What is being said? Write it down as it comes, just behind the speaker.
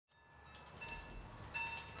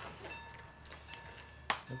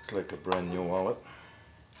Looks like a brand new wallet.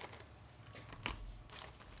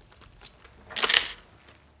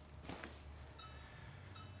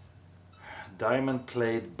 Diamond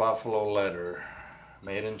plate buffalo leather,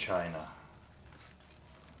 made in China.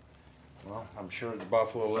 Well, I'm sure it's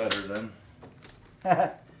buffalo leather then.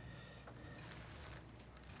 It's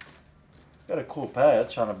got a cool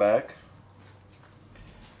patch on the back.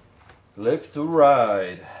 Live to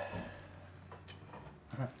ride.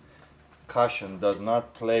 Caution, does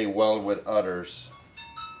not play well with others.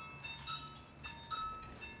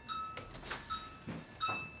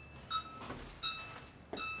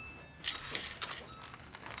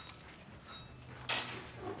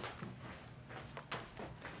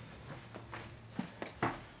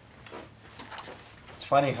 It's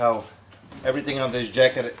funny how everything on this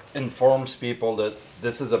jacket informs people that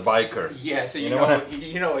this is a biker. Yeah, so you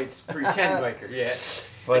know it's pretend biker. Yeah.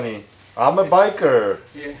 Funny. I'm a biker.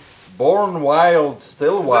 Yeah. Born wild,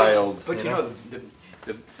 still wild. But you know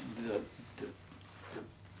the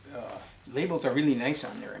labels are really nice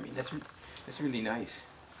on there. I mean that's really nice.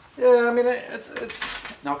 Yeah, I mean it's.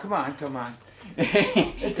 Now come on.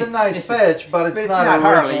 It's a nice patch, but it's not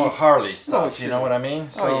original Harley stuff. No, you know what I mean?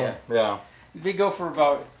 So, oh yeah. They go for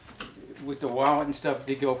about, with the wallet and stuff.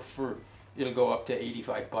 It'll go up to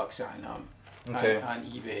 $85 on on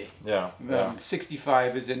eBay. Yeah.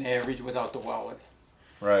 65 is an average without the wallet.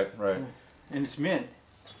 Right. And it's mint.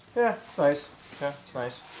 Yeah, it's nice. Yeah, it's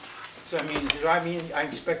nice. So I mean, I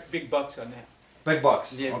expect big bucks on that. Big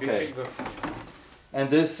bucks. Yeah, okay. big bucks on that. And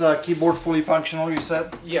this keyboard fully functional, you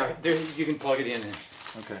said? Yeah, you can plug it in and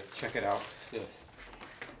check it out. Yeah.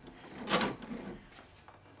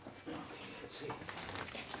 Let's see.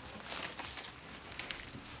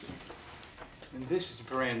 And this is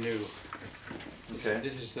brand new. Okay.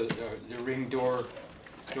 This is the ring door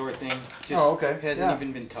thing. Okay. Hasn't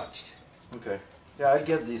even been touched. Okay. Yeah, I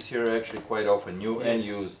get these here actually quite often, new and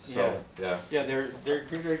used. So yeah. Yeah, they're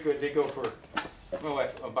good. They go for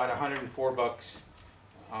about $104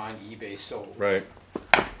 on eBay sold. Right.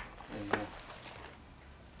 And,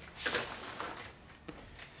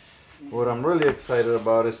 what I'm really excited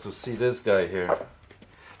about is to see this guy here.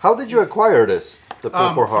 How did you acquire this, the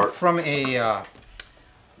Purple Heart? From a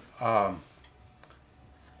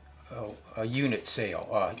unit sale.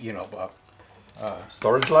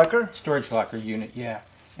 Storage locker? Storage locker unit, yeah.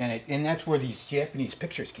 And that's where these Japanese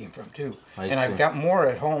pictures came from too. I see. I've got more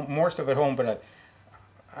at home, more stuff at home, but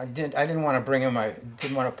I didn't want to bring them. I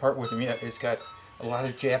didn't want to part with them yet. It's got a lot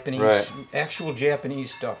of Japanese, actual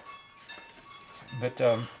Japanese stuff. But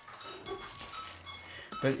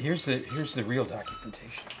here's the real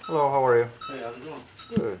documentation. Hello, how are you? Hey, how's it going?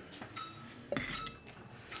 Good.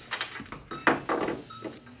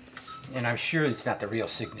 And I'm sure it's not the real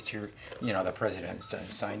signature. You know, the president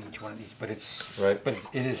signed each one of these, but it's But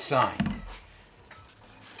it is signed.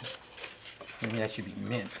 I mean, that should be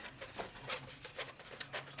mint.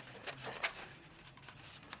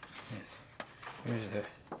 Here's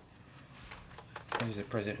the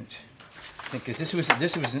president. Because this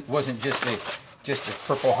wasn't just a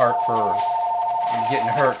Purple Heart for getting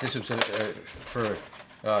hurt. This was for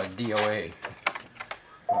DOA.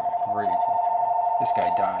 This guy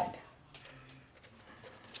died.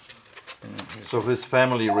 So his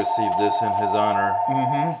family received this in his honor.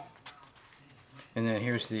 Mm-hmm. And then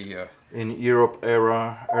here's the... in Europe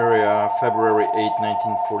area, February 8,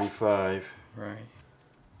 1945. Right.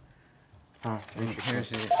 Huh, Here's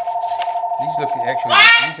the... These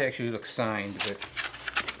actually look signed, but...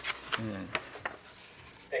 And then,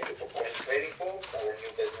 Thank you for points trading, folks. Our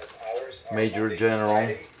new business hours are Major Monday General. to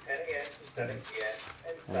Friday, 10 a.m. to 7 p.m.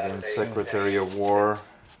 And then Saturday, Secretary of War.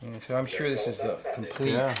 yeah, so I'm sure this is the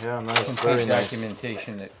complete, Yeah, nice, very nice.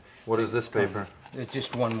 documentation that... What is this paper? It's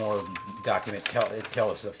just one more document. It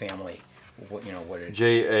tells the family what what it is.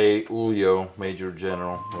 J.A. Ulyo, Major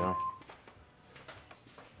General. Yeah.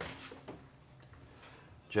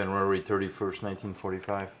 January 31st,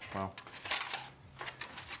 1945. Wow.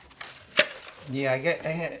 Yeah,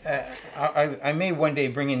 I may one day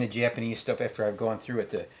bring in the Japanese stuff after I've gone through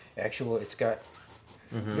it. It's got.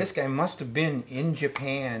 This guy must have been in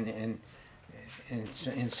Japan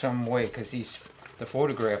in some way, because those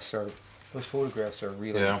photographs are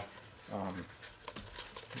really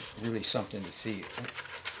really something to see.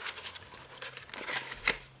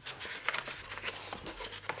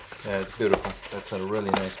 Yeah, it's beautiful. That's a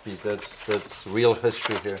really nice piece. That's real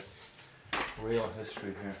history here. Real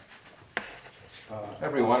history here.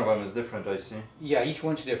 Every one of them is different, I see. Yeah, each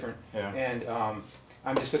one's different. Yeah. And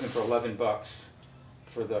I'm just looking for $11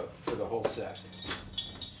 for the whole set.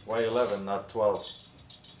 Why 11, not 12?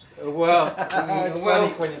 Well, It's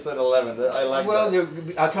funny when you said 11. I like well,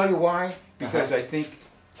 that. I'll tell you why. Because Uh-huh. I think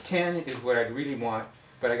 10 is what I'd really want,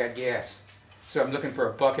 but I got gas. So I'm looking for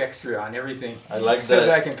a buck extra on everything. I like so that.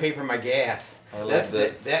 that I can pay for my gas. I like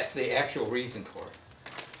that. That's the actual reason for it.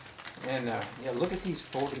 And yeah, look at these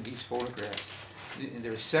photographs.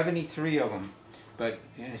 There's 73 of them, but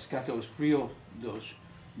and it's got those real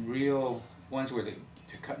ones where they're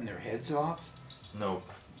cutting their heads off. No.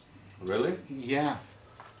 Really? Yeah.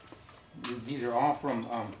 These are all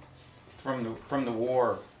from the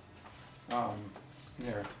war.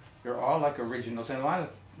 They're all like originals and a lot of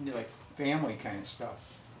like family kind of stuff.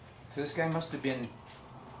 So this guy must have been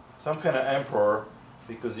Some kind of emperor,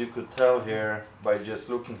 because you could tell here by just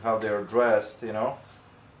looking how they're dressed, you know.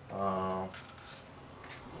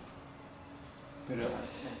 but,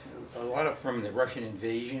 a lot of from the Russian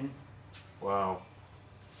invasion. Wow.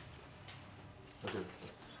 Look at,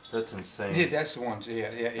 that's insane. Yeah, that's the ones.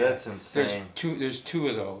 Yeah. That's insane. There's two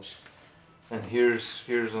of those. And here's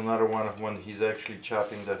another one of when he's actually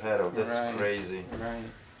chopping the head off. That's Right. crazy. Right.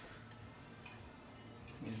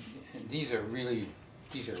 And these are really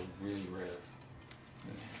rare.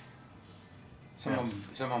 Some Yeah.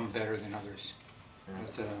 of them better than others. Yeah.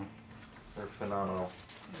 But, They're phenomenal.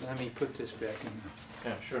 let me put this back in.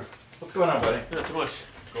 Yeah, sure. What's going on, buddy? Not too much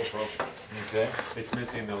GoPro. Okay. It's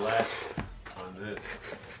missing the latch on this,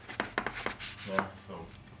 Yeah. so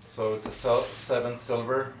So it's a 7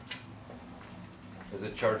 silver. Is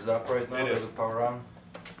it charged up right now? It is. Does it power on?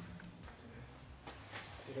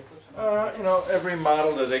 You know, every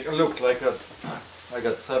model that they look like I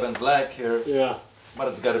got 7 black here, yeah. but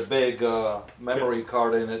it's got a big memory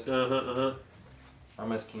card in it. Uh-huh.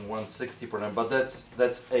 I'm asking 160 for them, but that's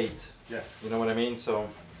 8. Yes. You know what I mean? So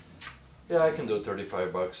yeah, I can do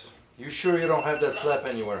 35 bucks. You sure you don't have that flap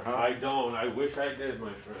anywhere, huh? I don't. I wish I did,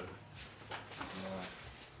 my friend.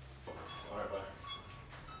 Yeah. Alright, bye.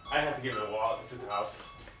 I have to give it a wallet. It's at the house.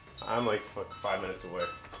 I'm like 5 minutes away.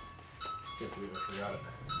 Can't believe I forgot it.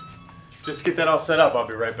 Just get that all set up. I'll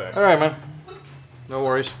be right back. All right, man. No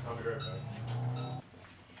worries. I'll be right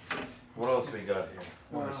back. What else we got here?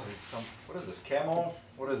 What is Wow. it? What is this? Camo?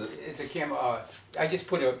 What is it? It's a camera. I just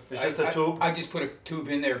put a. It's just a tube? I just put a tube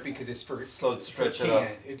in there because it's for. So it's for stretch it up.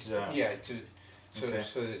 can. It's Yeah. So Okay.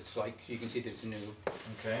 so it's like you can see that it's new.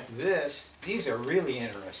 Okay. These are really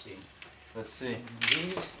interesting. Let's see.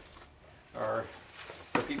 These are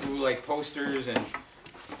for people who like posters and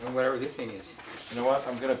whatever this thing is. You know what?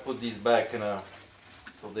 I'm gonna put these back in a,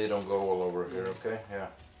 so they don't go all over here. Okay? Yeah.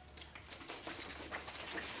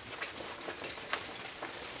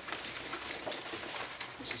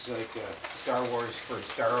 This is like Star Wars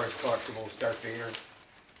collectibles, Darth Vader.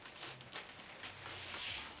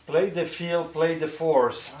 Play the field, play the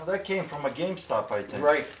force. Oh, that came from a GameStop, I think.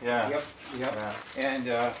 Right. Yeah. Yep.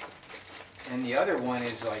 Yeah. And the other one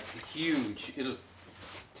is like huge. It'll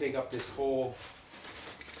take up this whole.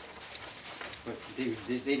 But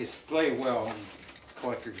they display well, and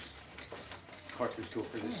collectors go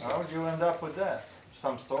for this. How would you end up with that?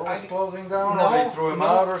 Some store was I- closing down, or they threw them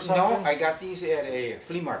out, or something? No, I got these at a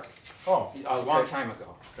flea market Oh, a long okay. time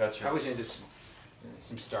ago. Gotcha. I was into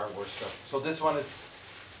some Star Wars stuff. So this one is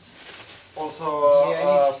also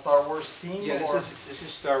Yeah, Star Wars theme, Yeah, or? this is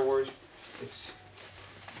Star Wars.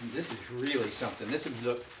 This is really something. This would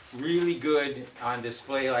look really good on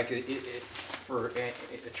display, like for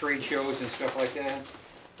trade shows and stuff like that.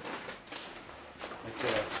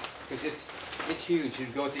 Because it's huge.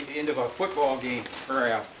 You'd go at the end of a football game or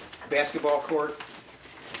a basketball court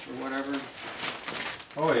or whatever.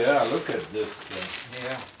 Oh yeah, look at this thing.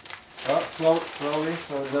 Yeah. Oh, slowly,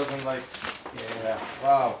 so it doesn't like. Yeah. Yeah.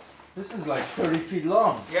 Wow. This is like 30 feet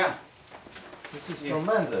long. Yeah. This is Yeah.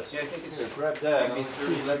 tremendous. Yeah, I think it's Here, grab that. maybe Let's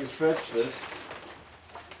 30 see. Let's stretch this.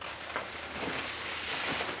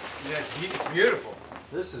 Yeah, it's beautiful.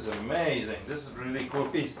 This is amazing. This is a really cool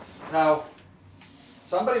piece. Now,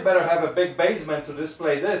 somebody better have a big basement to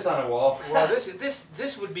display this on a wall. Well,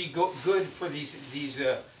 this would be good for these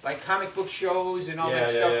like comic book shows and all Yeah,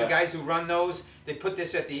 that yeah, stuff. yeah. The guys who run those, they put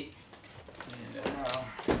this at the.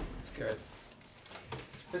 It's good.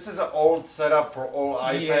 This is an old setup for old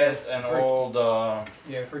iPad and for- old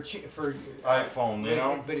Yeah, for iPhone, you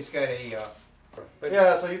know. But it's got a. But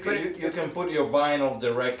Yeah, so you but can it- you can put your vinyl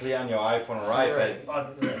directly on your iPhone or iPad, Right.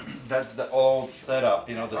 but that's the old setup,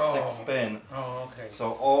 you know, the Oh. 6-pin. Oh, okay.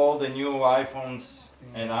 So all the new iPhones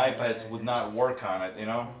and iPads would not work on it, you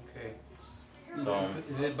know. Okay. So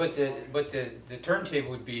But the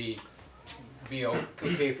turntable would be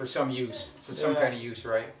okay for some use, for some Yeah. kind of use,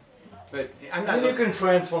 right? But I'm not and you looking. can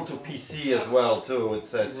transfer to PC as well too. It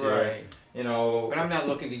says here, Right. you know. But I'm not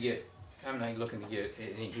looking to get I'm not looking to get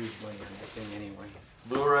any huge money on that thing anyway.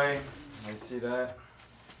 Blu-ray, I see that.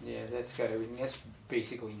 Yeah, that's got everything. That's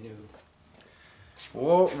basically new.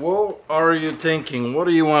 What are you thinking? What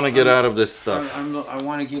do you want to get out of this stuff? I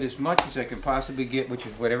want to get as much as I can possibly get, which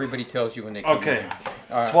is what everybody tells you when they come Okay,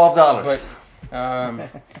 in. $12.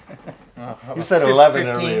 But You said 11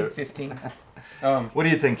 earlier. 15. What are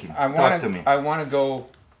you thinking? I Talk to me. want to go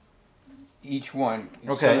each one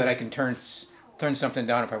so Okay. that I can turn something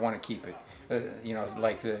down if I want to keep it. You know,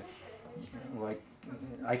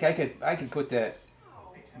 I could put that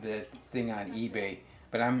thing on eBay,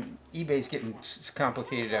 but eBay's getting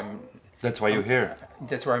complicated. That's why you're here.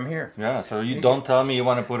 That's why I'm here. Yeah, so you don't tell me you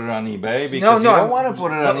want to put it on eBay because No, you don't I'm- want to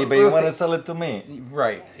put it on no, eBay. You look, want to sell it to me.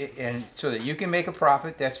 Right, and so that you can make a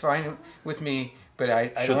profit. That's fine with me. But I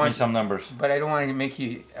Shoot don't me want some numbers. But I don't want to make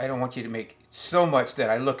you. I don't want you to make so much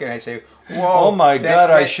that I look and I say, "Whoa! Oh my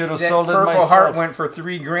God! I should have sold it Purple myself." Heart went for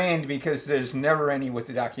 $3,000 because there's never any with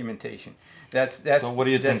the documentation. That's So what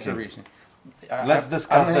are you that's thinking? the reason. Let's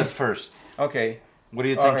discuss I'm gonna- that first. Okay. What are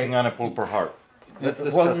you All thinking right. on a pulper heart? Let's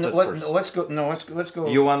discuss Well, that first. let's go. No, let's go.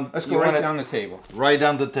 You want- Let's you go right want it- down the table. Right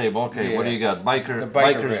down the table. Okay, what do Yeah. you got? The biker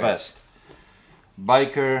Biker's vest. vest.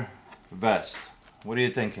 Biker vest. What are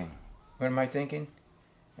you thinking? What am I thinking?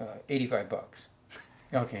 $85.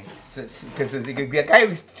 Okay, because the guy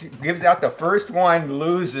who gives out the first one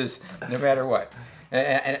loses no matter what.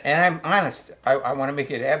 And I'm honest. I want to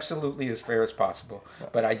make it absolutely as fair as possible.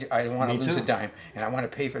 But I don't want to Me lose too. a dime. And I want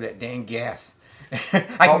to pay for that dang gas.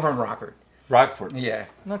 I come from Rockford. Rockford. Yeah.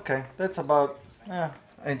 Okay, that's about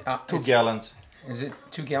And, 2 gallons. Is it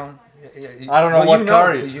 2 gallon? I don't know Well, what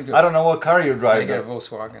car 'cause you go. I don't know what car you I drive got a there.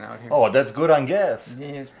 Volkswagen out here. Oh, that's good on gas. Yeah,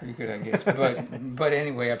 it's pretty good, I guess. But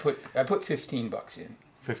anyway, I put $15 in.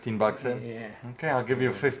 $15 in. Yeah. Okay, I'll give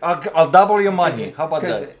you I'll double your money. How about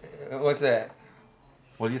that? What's that?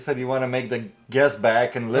 Well, you said you want to make the gas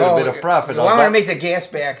back and a little bit of profit. Well, I I'll want to dou- make the gas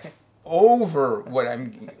back over what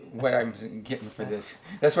I'm getting for this.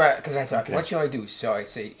 That's why, because I thought, Okay. what shall I do? So I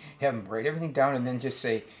say, have them write everything down and then just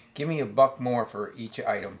say, give me $1 more for each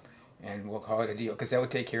item, and we'll call it a deal. Because that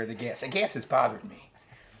would take care of the gas. The gas has bothered me.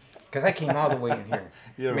 Because I came all the way in here,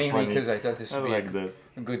 You're mainly funny. because I thought this I would be like that.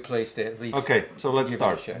 a good place to at least. Okay, so let's give it a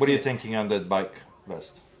start. shot. What are you Yeah. thinking on that bike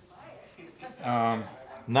vest? Um,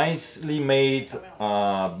 Nicely made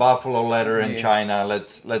buffalo leather in Yeah. China.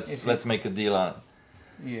 If you- Let's make a deal on it.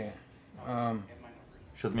 yeah.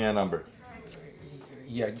 Shoot me a number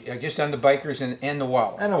Yeah, just on the bikers and the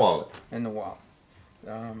wallet. and a wallet. And the wallet.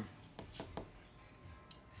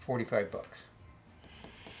 $45.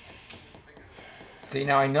 See,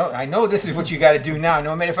 now I know this is what you got to do now.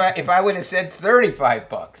 No matter if I would have said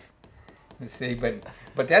 $35. See,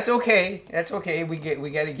 but that's okay. That's okay. We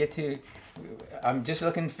got to get to. I'm just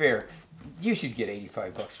looking fair. You should get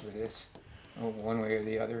 $85 for this, one way or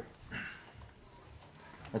the other.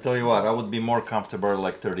 I tell you what, I would be more comfortable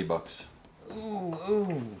like $30.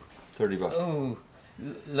 Ooh, $30. ooh.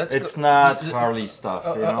 Let's. It's go. not Harley stuff,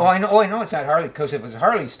 you know? Oh, I know. Oh, I know it's not Harley. Because if it was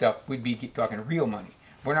Harley stuff, we'd be talking real money.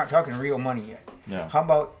 We're not talking real money yet. Yeah. How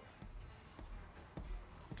about?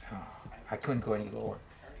 Oh, I couldn't go any lower.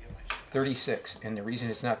 36, and the reason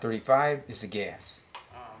it's not 35 is the gas.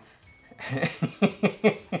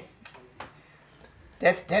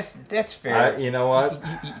 That's fair. You know what?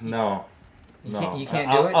 You- No. you No.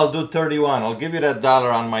 can't do it? I'll do 31. I'll give you that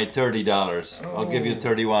dollar on my $30. I'll give you Oh.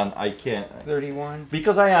 31. I can't. 31.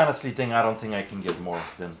 Because I honestly think I don't think I can get more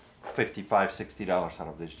than $55, $60 out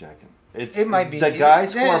of this jacket. It might be. The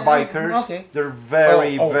guys who are Yeah, bikers. okay. They're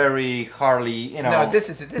very, Oh. very Harley. You know. No, this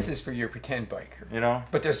is for your pretend biker. You know.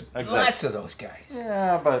 But there's Exactly. lots of those guys.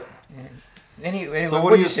 Yeah, but. Anyway, So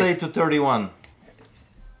what do you say to 31?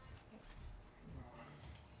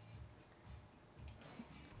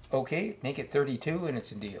 Okay, make it 32 and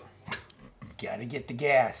it's a deal. Gotta get the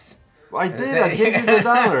gas. I did. I gave you the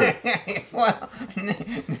dollar. Well,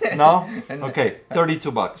 No. Okay.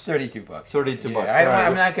 $32. 32 bucks. 32 Yeah, bucks. I don't, All right.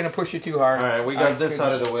 I'm not gonna push you too hard. All right. We got this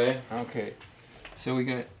out of the way. Okay, so we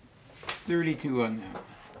got 32 on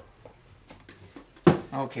that.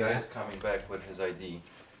 Okay. Guy's coming back with his ID.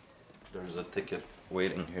 There's a ticket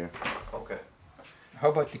waiting here. Okay. How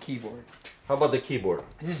about the keyboard? How about the keyboard?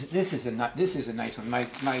 This is a nice one.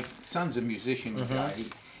 My son's a musician Mm-hmm. guy,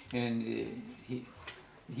 and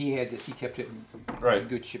he had this. He kept it in Right.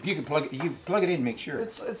 good shape. You can plug it in, make sure.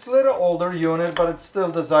 It's a little older unit, but it's still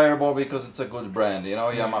desirable because it's a good brand. You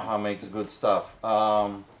know, Yamaha makes good stuff.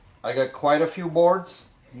 I got quite a few boards.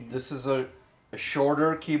 This is a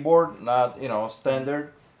shorter keyboard, not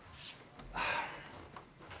standard.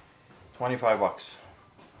 $25.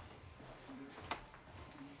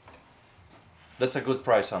 That's a good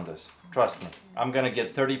price on this. Trust me. I'm gonna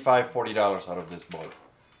get $35, $40 out of this board.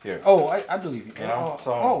 Here. Oh, I believe you. You know,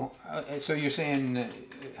 So you're saying,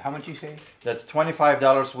 how much you say? That's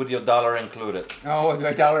 $25 with your dollar included. Oh,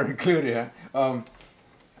 the dollar included, huh?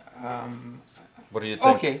 What do you think?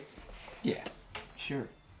 Okay, yeah, sure.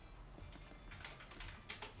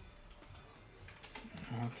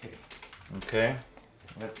 Okay, Okay.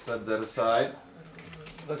 Let's set that aside.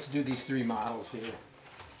 let's do these 3 models here.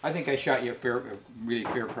 I think I shot you a really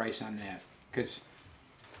fair price on that, because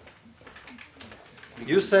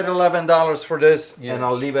You said $11 for this, Yeah. and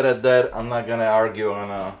I'll leave it at that. I'm not gonna argue on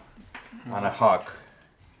a hawk.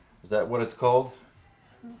 Is that what it's called?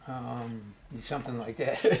 something like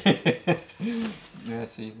that. Yeah,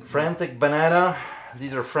 see. Frantic banana.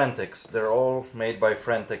 These are Frantics. They're all made by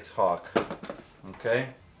Frantics Hawk. Okay.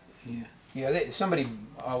 Yeah, yeah. Somebody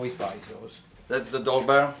always buys those. That's the doll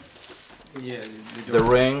bar. Yeah, The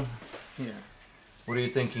ring. Yeah. What are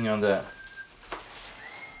you thinking on that?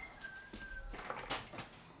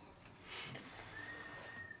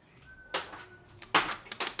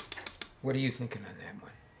 What are you thinking on that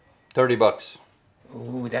one? $30.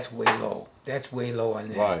 Ooh, that's way low. That's way low on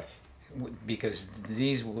that. Why? Because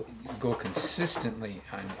these will go consistently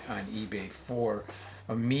on eBay for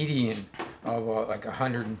a median of like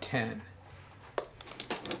 110.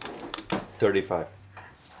 35.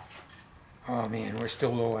 Oh man, we're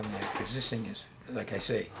still low on that because this thing is, like I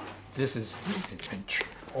say, this is it's been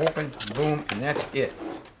opened, boom, and that's it.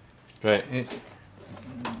 Right.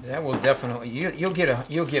 That will definitely you'll get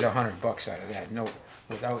 $100 out of that. No,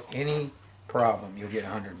 without any problem, you'll get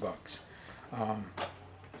 $100.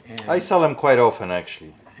 And I sell them quite often,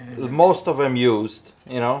 actually. Most of them used,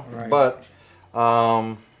 you know. Right. But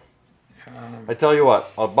I tell you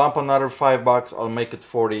what, I'll bump another $5. I'll make it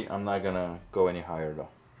 40. I'm not gonna go any higher though.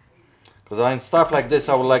 Because on stuff like this,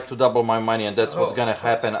 I would like to double my money, and that's what's gonna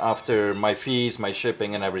happen after my fees, my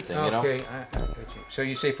shipping, and everything. You know. Okay, I got you. So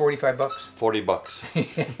you say $45? $40.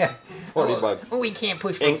 $40. Oh, we can't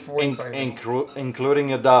push for 45. Including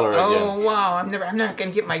your dollar Oh again. wow! I'm not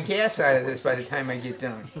gonna get my gas out of this by the time I get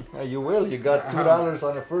done. You will. You got $2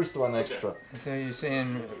 on the first one extra. So you're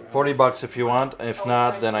saying $40 if you want. If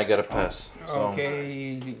not, then I gotta pass. So.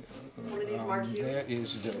 okay? One of these marks here? That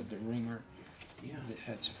is the ringer. Yeah,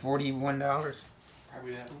 that's $41.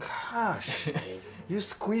 Gosh, you're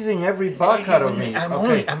squeezing every buck out of me. I'm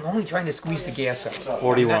only trying to squeeze the gas out.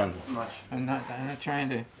 41. I'm not trying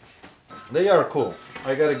to. They are cool.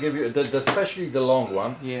 I gotta give you, especially the long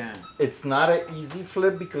one. Yeah. It's not an easy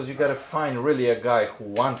flip because you gotta find really a guy who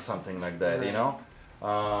wants something like that, you know.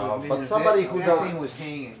 But somebody who that does. thing was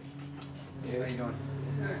hanging. Yeah, you know,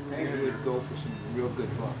 it would go for some real good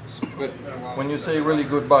bucks. But When you say really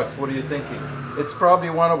good bucks, what are you thinking? It's probably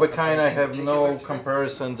one of a kind. I have no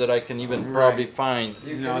comparison that I can even probably find.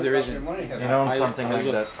 no, there isn't. You know, something like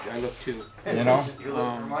that. I looked too. You know,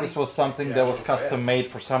 this was something that was custom made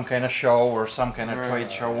for some kind of show or some kind of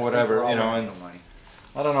trade show, whatever. You know, and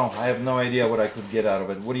I don't know. I have no idea what I could get out of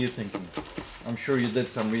it. What are you thinking? I'm sure you did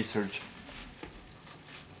some research.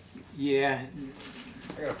 Yeah.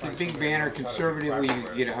 The big banner conservatively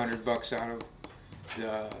you get $100 out of.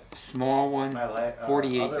 The small one,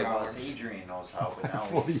 $48. Adrian knows how, but now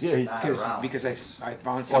 48. Because I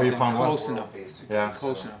found something found one? close enough. Yeah.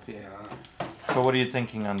 Close enough, yeah. So what are you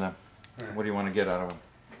thinking on them? What do you want to get out of them?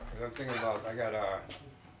 I'm thinking about,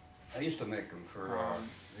 I used to make them for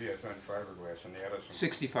VFN fiberglass in the Edison.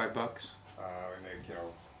 $65. We make,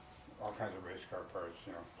 all kinds of race car parts,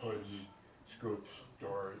 hoods, scoops,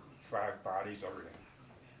 doors, drive bodies, everything.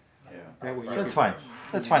 That way you That's could- fine.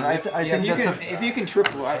 That's fine. I think you that's can, if you can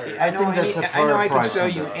triple, I know think that's a I know I fair can price sell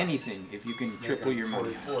on you that. anything if you can triple your money.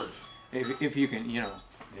 on it. Fords. If you can, Yeah.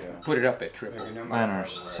 put it up at triple. Making them Banners,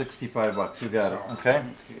 out of $65. You got it. Okay. Okay,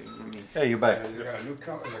 let me- Hey, you back? There's a new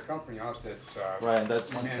company out that, Ryan,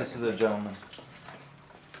 this is a gentleman.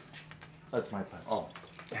 That's my pen. Oh,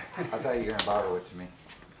 I thought you were gonna borrow it to me.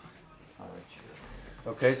 All right,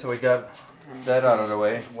 Okay, so we got that out of the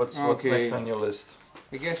way. What's Okay. next on your list?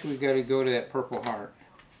 I guess we got to go to that Purple Heart.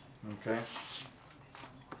 Okay.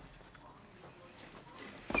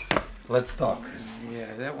 Let's talk.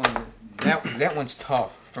 Yeah, that one's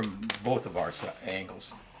tough from both of our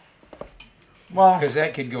angles. Well, Because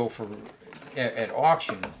that could go for, at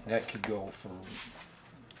auction, that could go for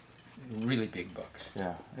really big bucks.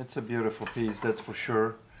 yeah, it's a beautiful piece, that's for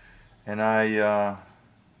sure. And I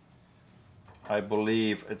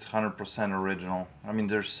believe it's 100% original. I mean,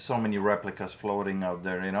 there's so many replicas floating out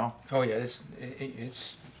there, you know? Oh yeah, it's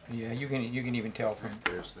yeah. You can even tell from.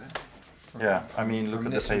 there's that. Yeah, I mean, look from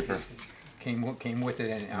at the this one, paper. Came with it,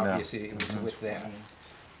 and obviously it was with that.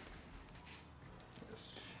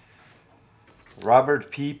 Robert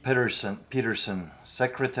P. Peterson,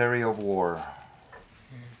 Secretary of War.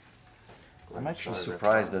 I'm actually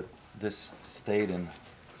surprised that this stayed in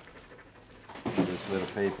this little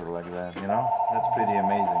paper like that, you know? That's pretty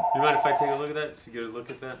amazing. You mind if I take a look at that? To get a look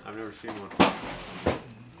at that? I've never seen one.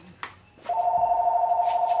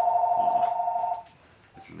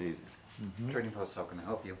 That's amazing. Trading Post, how can I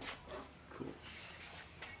help you? Cool.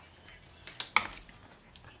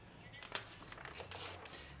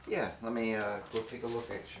 Yeah, let me go take a look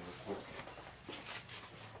at you real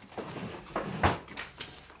quick.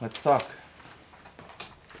 Let's talk.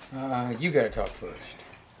 You gotta talk first.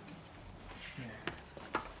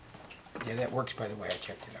 Yeah, that works, by the way. I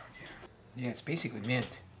checked it out. Yeah, it's basically mint.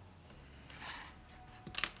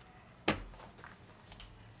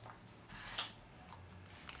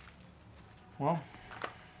 Well,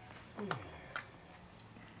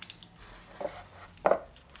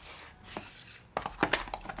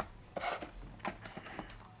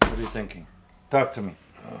 what are you thinking? Talk to me.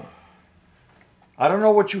 I don't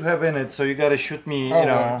know what you have in it, so you gotta shoot me, you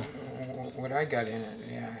know. What I got in it,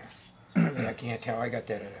 yeah. I can't tell. I got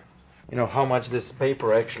that at You know how much this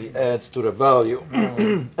paper actually adds to the value,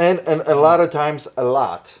 and a lot of times a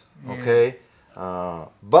lot. Okay,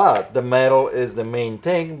 but the metal is the main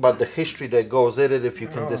thing. But the history that goes in it, if you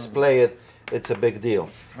can display it, it's a big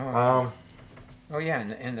deal. Oh yeah,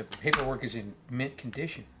 and the paperwork is in mint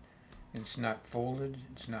condition. It's not folded.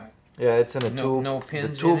 It's not. Yeah, it's in a tube. No pins.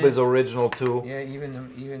 The tube is original too. Yeah,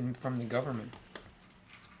 even from the government.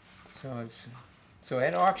 So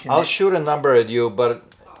at auction. I'll shoot a number at you,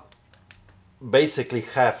 but basically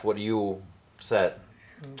half what you said,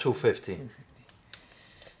 250.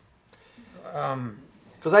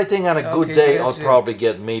 Because I think on a good day I'll probably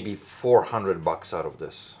get maybe $400 out of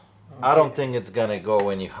this. I don't think it's gonna go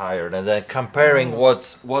any higher than that. Comparing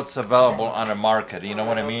what's available on the market, you know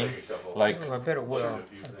what I mean? Like, I bet it will.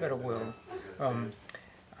 I bet it will.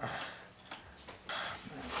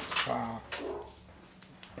 Wow.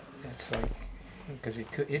 That's like, because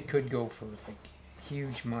it could go for like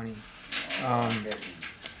huge money.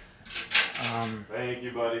 Thank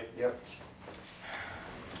you, buddy. Yep.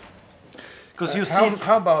 because you see.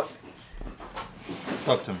 How about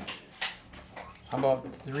Talk to me.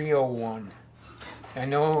 301? I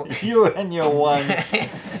know. You and your ones.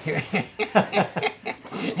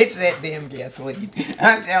 It's that damn gasoline.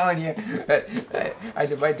 I'm telling you. I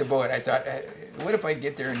divide the boat. I thought, what if I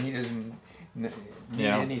get there and he doesn't need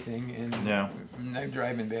anything, and I'm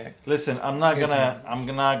driving back. Listen, I'm not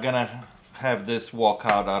gonna have this walk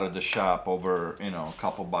out of the shop over, you know, a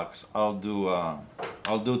couple bucks. I'll do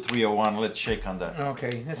 301. Let's shake on that.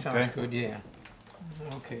 Okay, that sounds good. Yeah.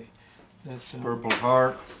 Okay. That's Purple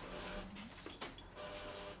Heart.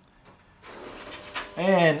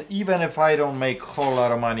 And even if I don't make a whole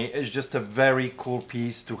lot of money, it's just a very cool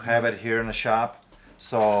piece to have it here in the shop.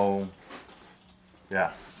 So,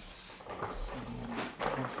 yeah.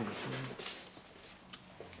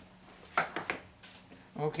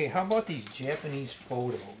 Okay, how about these Japanese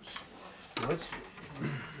photos?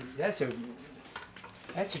 That's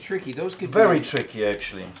a tricky. Those could Very be, tricky,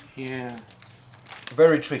 actually. Yeah.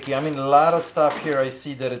 Very tricky. I mean, a lot of stuff here. I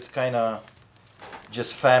see that it's kind of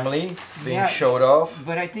just family being showed off.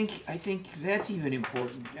 But I think that's even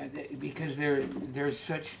important because there's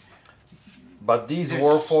such. But these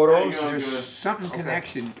war photos. There's some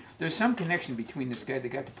connection. There's some connection between this guy that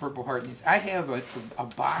got the Purple Heart and this. I have a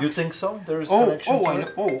box. You think so? There is connection.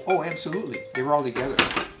 Oh, absolutely. They were all together.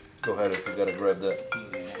 Go ahead if you gotta grab that.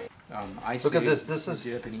 Look at this. This is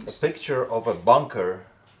a picture of a bunker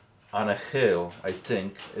on a hill. I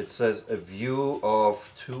think it says a view of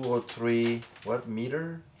 2 or 3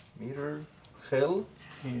 meter hill,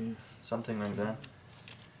 something like that.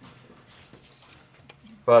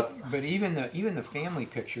 But even the family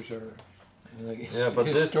pictures are like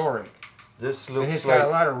historic. This looks and it's like got a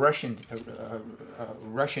lot of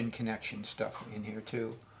Russian connection stuff in here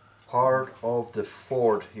too. Part of the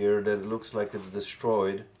fort here that looks like it's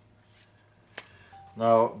destroyed.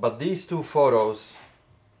 Now, but these 2 photos.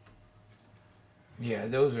 Yeah,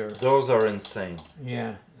 those are insane.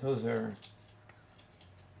 Yeah, those are.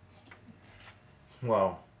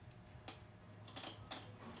 Wow.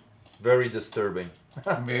 Very disturbing.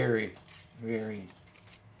 Very, very.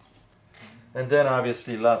 And then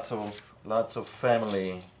obviously lots of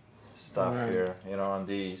family stuff here, you know, on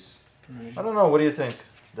these. Right. I don't know. What do you think?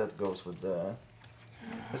 That goes with that.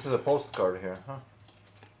 This is a postcard here, huh?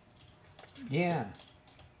 Yeah.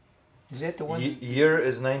 Is that the one? Year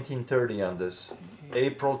is 1930 on this.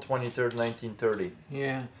 April 23rd, 1930.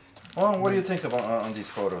 Yeah. Well, what do you think about on these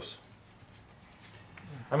photos?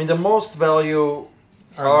 I mean, the most value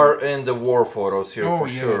are in the war photos here Oh, for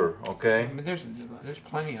yeah. sure. Okay, But there's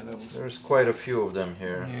plenty of those. there's quite a few of them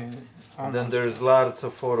here. Yeah. And then there's lots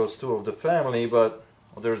of photos too of the family, but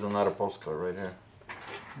there's another postcard right here.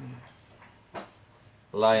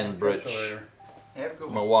 Lion Bridge, Have a good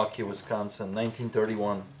one. Milwaukee, Wisconsin,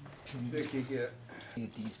 1931. Vicky, get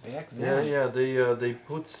Get these back Yeah, then. yeah, they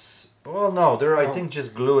put. Well, no, they're I Oh. think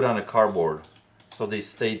just glued on a cardboard, so they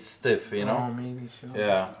stayed stiff. You know. Oh, maybe so.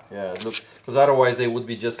 Yeah, yeah. Look, because otherwise they would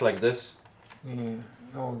be just like this. Yeah.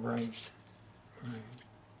 Oh, right.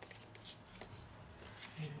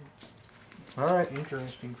 All right.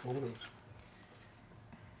 Interesting photos.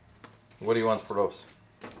 What do you want for those?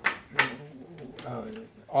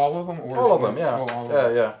 All of them? Or All of them, yeah. Oh, all of Yeah,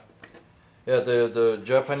 them. yeah. Yeah, the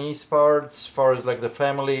Japanese parts, as far as like the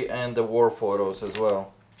family and the war photos as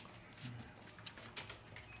well.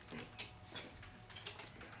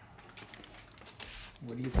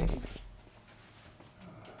 What do you think?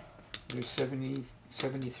 There's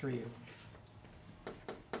 73 of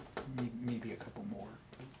them. Maybe a couple more.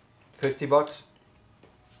 $50?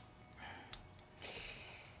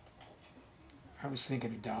 I was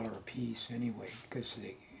thinking $1 a piece anyway, because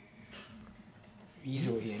they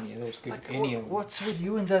easily any of those could any of them. What's with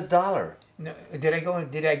you and that dollar? No, did I go?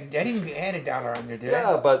 Did I? I didn't add $1 on there, did I?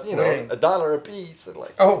 Yeah, but you know, Wait. $1 a piece.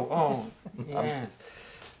 Like, Oh, I'm yeah. just,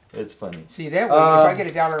 it's funny. See that way, if I get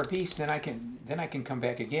 $1 a piece, then I can come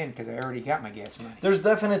back again because I already got my gas money. There's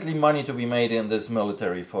definitely money to be made in these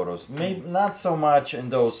military photos. Maybe not so much in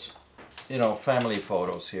those, you know, family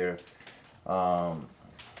photos here.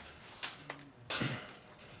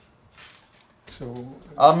 So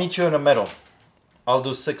I'll meet you in the middle. I'll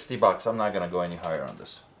do $60. I'm not gonna go any higher on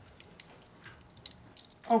this.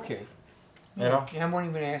 okay. You know? Yeah, I won't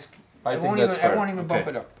even ask. I think won't that's even. fair. I won't even bump Okay.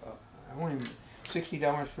 it up. I won't even.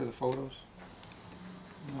 $60 for the photos.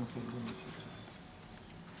 Okay, let me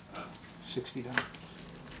see. $60.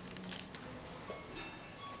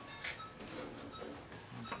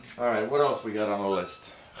 All right. What else we got on the list?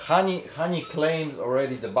 Honey claimed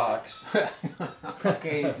already the box.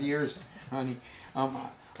 Okay, it's yours, honey. Oh,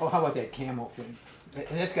 how about that camo thing?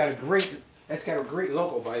 And that's got a great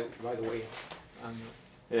logo by the way, on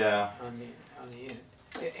Yeah. the end.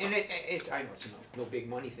 And it I know it's no big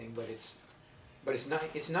money thing, but it's nice.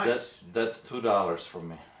 It's nice. That's $2 from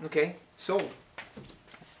me. Okay, sold,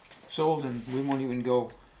 and we won't even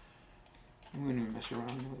go. We won't even mess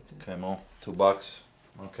around with it. Okay, Mo. $2.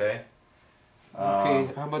 Okay.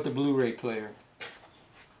 Okay, how about the Blu-ray player?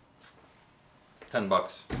 $10.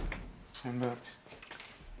 $10.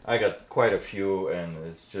 I got quite a few, and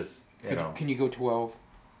it's just Can you go 12?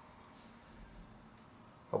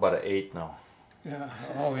 How about an 8 now? Yeah.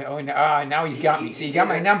 Now he's got me. See, he got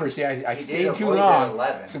my number. See, I He did stayed too avoid that long.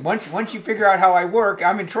 11. So once you figure out how I work,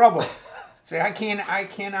 I'm in trouble. See, I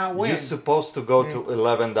cannot win. You're supposed to go to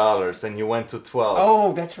 $11, and you went to 12.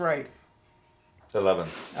 Oh, that's right. 11.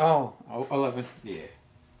 Oh, 11. Yeah.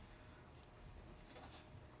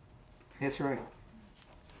 That's right.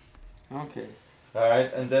 Okay. All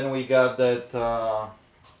right, and then we got that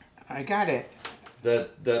I got it.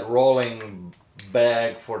 that rolling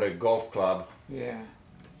bag for the golf club Yeah.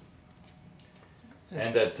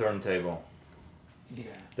 and that turntable. Yeah.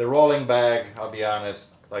 The rolling bag, I'll be honest,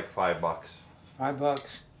 like $5. $5.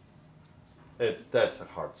 That's a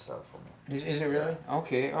hard sell for me. Is it really?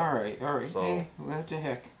 Okay. All right. So- Hey, what the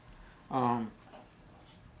heck? Let's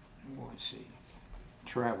see.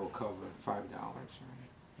 Travel cover, $5.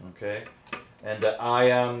 Right. Okay, and the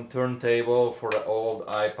IM turntable for the old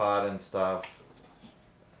iPod and stuff.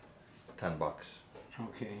 $10.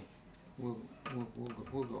 Okay. We'll go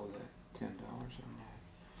with that. $10 on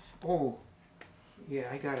that. Oh, yeah.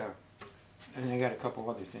 I got a couple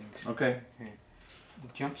other things. Okay. A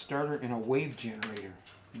jump starter and a wave generator.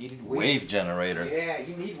 Needed Wave generator. Yeah,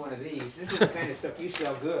 you need one of these. This is the kind of stuff you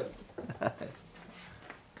sell good.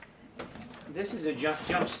 This is a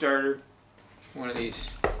jump starter. One of these.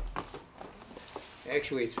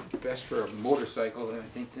 Actually, it's best for a motorcycle, I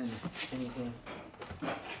think, than anything.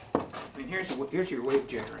 And here's your wave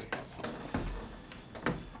generator.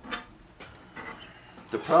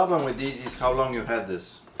 The problem with these is how long you had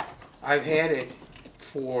this. I've had it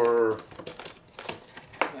for.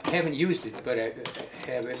 I haven't used it, but I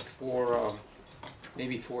have it for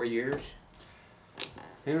maybe 4 years.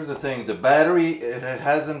 Here's the thing, the battery, it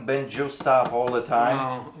hasn't been juiced up all the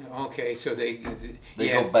time. Oh, okay, so they They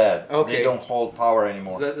go bad. Okay. They don't hold power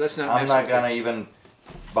anymore. Let's not. I'm mess not with gonna even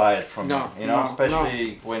buy it from No, you. You know, no,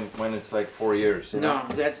 especially when it's like 4 years. You No,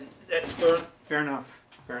 know? that's fair enough.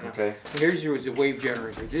 Fair enough. Okay. Here's the wave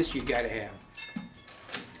generator. This you gotta have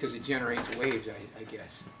because it generates waves, I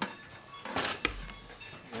guess.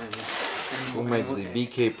 Who makes the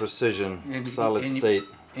BK Precision And- solid and you- state?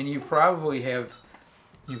 And you probably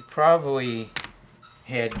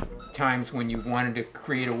had times when you wanted to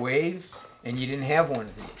create a wave and you didn't have one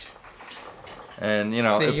of these. And you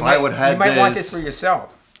know, So if you I might, would have you might want this this, for yourself.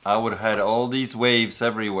 I would have had all these waves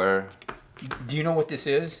everywhere. Do you know what this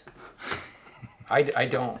is? I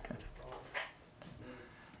don't.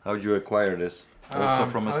 How'd you acquire this? Also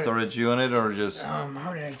from a how did- storage unit or just?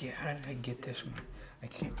 How did I get this one?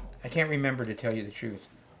 I can't remember, to tell you the truth.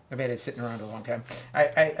 I've had it sitting around a long time.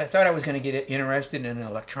 I thought I was going to get interested in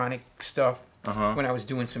electronic stuff when I was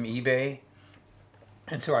doing some eBay,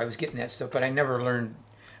 and so I was getting that stuff. But I never learned.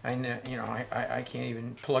 I can't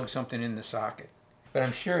even plug something in the socket. But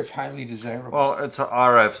I'm sure it's highly desirable. Well, it's a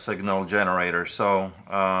RF signal generator. So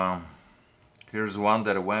here's one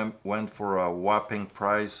that went for a whopping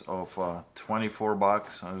price of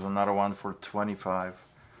 $24. There's another one for $25.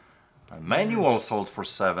 A manual sold for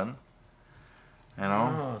 $7. You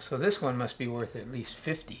know. Oh, so this one must be worth at least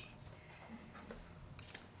 $50.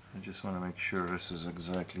 I just want to make sure this is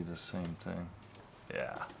exactly the same thing.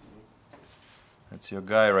 Yeah. That's your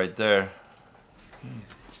guy right there.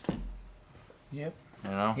 Yep. You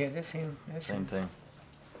know? Yeah, that's him. That's Same him. thing.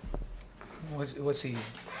 What's he?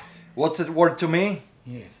 What's it worth to me?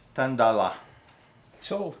 Yeah. $10.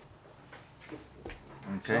 Sold.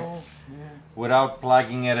 Okay. Sold. Yeah. Without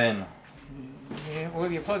plugging it in. Yeah. Well,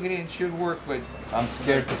 if you plug it in, it should work. But I'm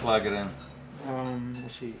scared to plug it in.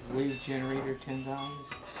 let's see. Wave generator, $10.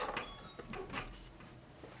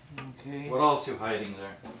 Okay. What else you hiding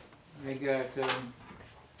there? I got.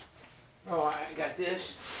 I got this.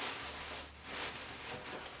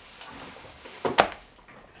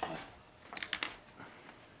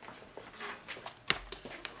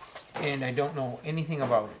 And I don't know anything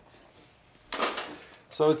about it.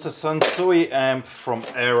 So it's a Sansui amp from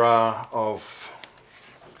era of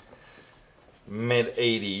mid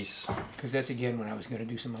 80s. Because that's again when I was going to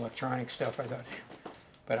do some electronic stuff. I thought,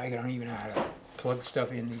 but I don't even know how to plug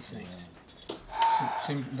stuff in these things.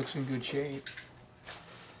 Looks in good shape.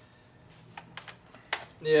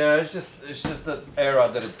 Yeah, it's just that era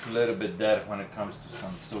that it's a little bit dead when it comes to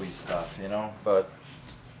Sansui stuff, you know. But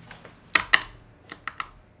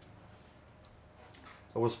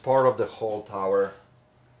it was part of the whole tower.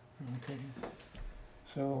 Okay.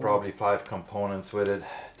 So Probably 5 components with it.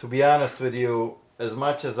 To be honest with you, as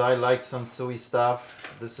much as I like Sansui stuff,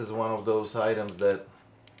 this is one of those items that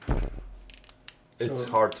it's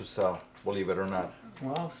So- hard to sell, believe it or not.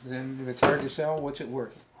 Well, then if it's hard to sell, what's it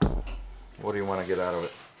worth? What do you want to get out of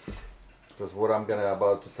it? Because what I'm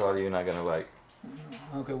about to tell you, you're not gonna like.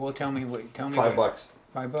 Okay, well tell me what. Tell me. $5.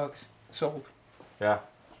 $5. Sold. Yeah.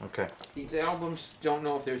 Okay. These albums, don't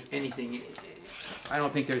know if there's anything. I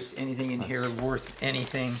don't think there's anything in here worth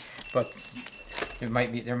anything, but there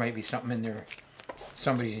might be something in there.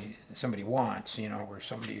 Somebody wants, you know, or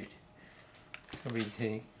somebody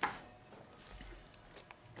take.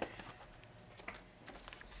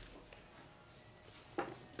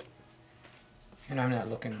 And I'm not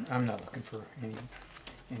looking for any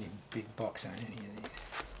big bucks on any of these.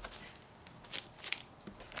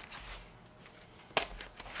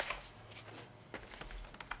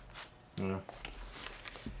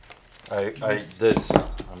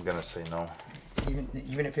 I'm gonna say no. these.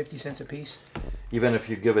 Even at 50 cents a piece? Even if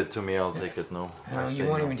you give it to me, I'll take it. No. I You say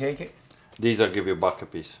won't no. even take it? These I'll give you $1 a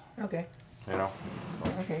piece. Okay. You know,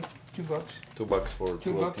 Okay. $2. $2 for Two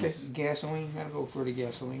two a bucks piece. at gasoline. I'll go for the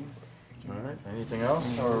gasoline. All right. Anything else,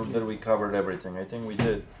 or did we covered everything? I think we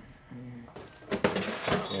did.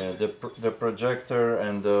 Yeah, the projector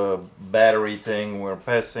and the battery thing we're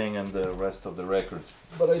passing, and the rest of the records.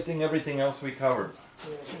 But I think everything else we covered.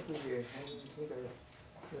 Yeah, I think we did.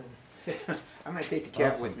 I'm gonna take the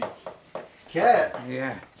cat with me. Cat.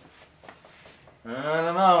 Yeah. I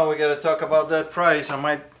don't know. We gotta talk about that price. I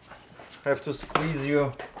might have to squeeze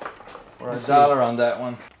you for Let's see. $1 on that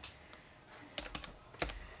one.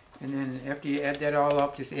 And then after you add that all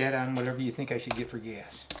up, just add on whatever you think I should get for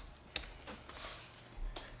gas.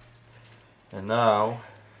 And now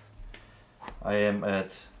I am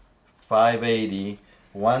at 580.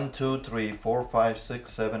 1, 2, 3, 4, 5,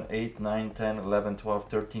 6, 7, 8, 9, 10, 11, 12,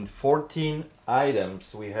 13, 14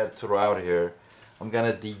 items we had throughout here. I'm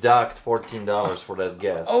gonna deduct $14 for that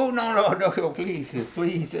gas. Oh no, please.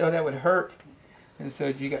 Oh, that would hurt. And so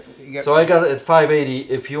you got. So I got it at 580.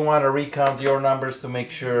 If you want to recount your numbers to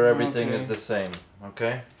make sure everything is Okay. the same,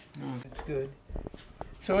 okay? Oh, that's good.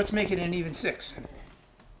 So let's make it an even 6.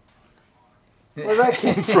 Where that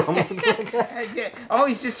came from?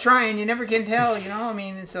 Always just trying. You never can tell, you know. I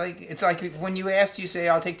mean, it's like when you asked, you say,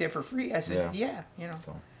 "I'll take that for free." I said, Yeah. "Yeah," you know.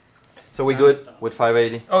 So. So we good with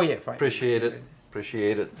 580? Oh yeah, fine. Appreciate it.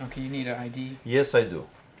 Appreciate it. Okay, you need an ID? Yes, I do.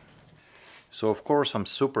 So of course I'm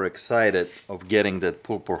super excited of getting that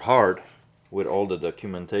Purple Heart with all the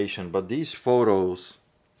documentation, but these photos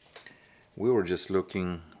we were just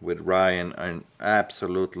looking with Ryan are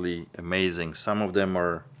absolutely amazing. Some of them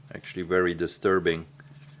are actually very disturbing.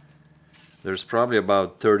 There's probably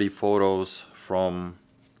about 30 photos from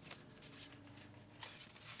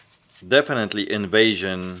definitely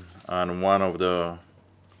invasion on one of the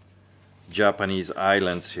Japanese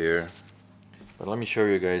islands here. But let me show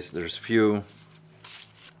you guys, there's few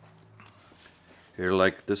here,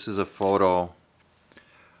 like this is a photo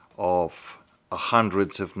of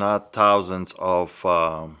hundreds if not thousands of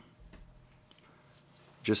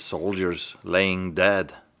just soldiers laying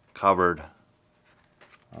dead, covered.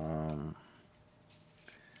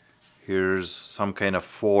 Here's some kind of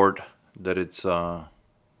fort that it's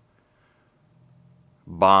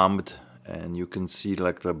bombed, and you can see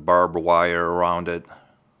like the barbed wire around it.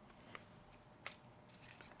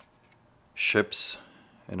 Ships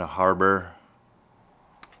in a harbor.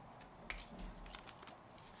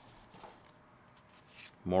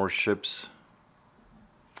 More ships.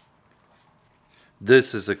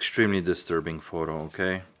 This is extremely disturbing photo,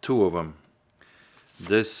 okay? Two of them.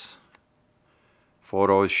 This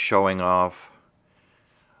photo is showing off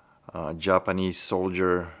a Japanese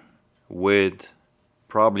soldier with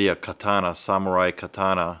probably a katana, samurai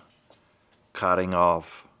katana, cutting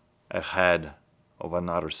off a head of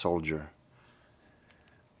another soldier.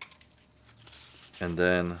 And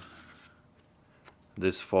then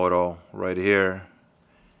this photo right here,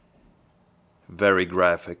 very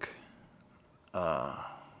graphic.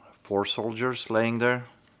 4 soldiers laying there.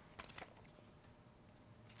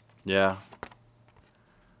 Yeah.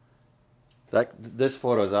 This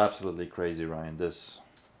photo is absolutely crazy, Ryan. This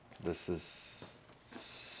is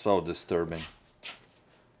so disturbing.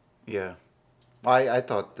 Yeah. I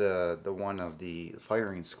thought the one of the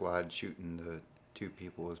firing squad shooting the 2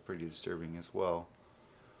 people was pretty disturbing as well.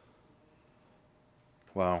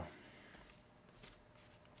 Wow.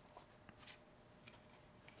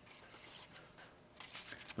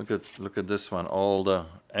 Look at this one, all the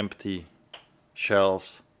empty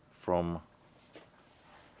shelves from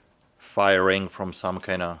firing from some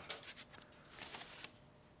kind of,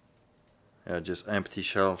 yeah, just empty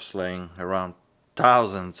shelves laying around,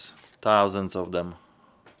 thousands of them.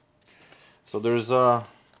 So there's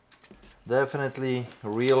definitely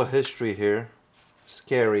real history here.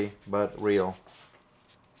 Scary but real.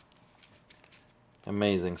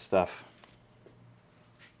 Amazing stuff.